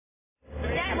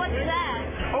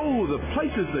Oh, the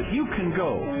places that you can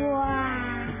go.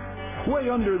 Wow.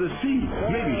 Way under the sea.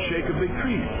 Maybe shake a big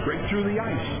tree. Break through the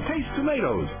ice. Taste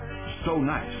tomatoes. So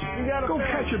nice. Go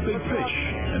catch a big fish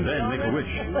and then make a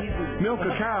wish. Milk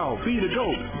a cow, feed a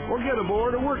goat, or get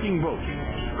aboard a working boat.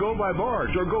 Go by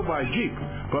barge or go by jeep.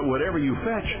 But whatever you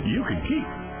fetch, you can keep.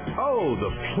 Oh,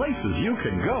 the places you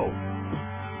can go.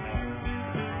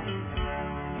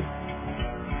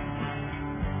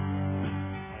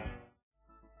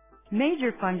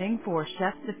 Major funding for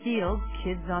Chefs Afield,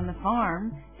 Kids on the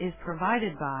Farm is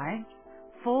provided by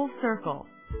Full Circle,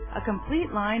 a complete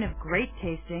line of great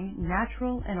tasting,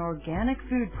 natural and organic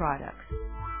food products.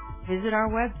 Visit our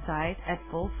website at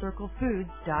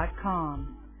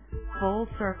fullcirclefoods.com. Full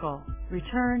Circle,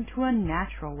 return to a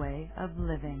natural way of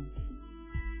living.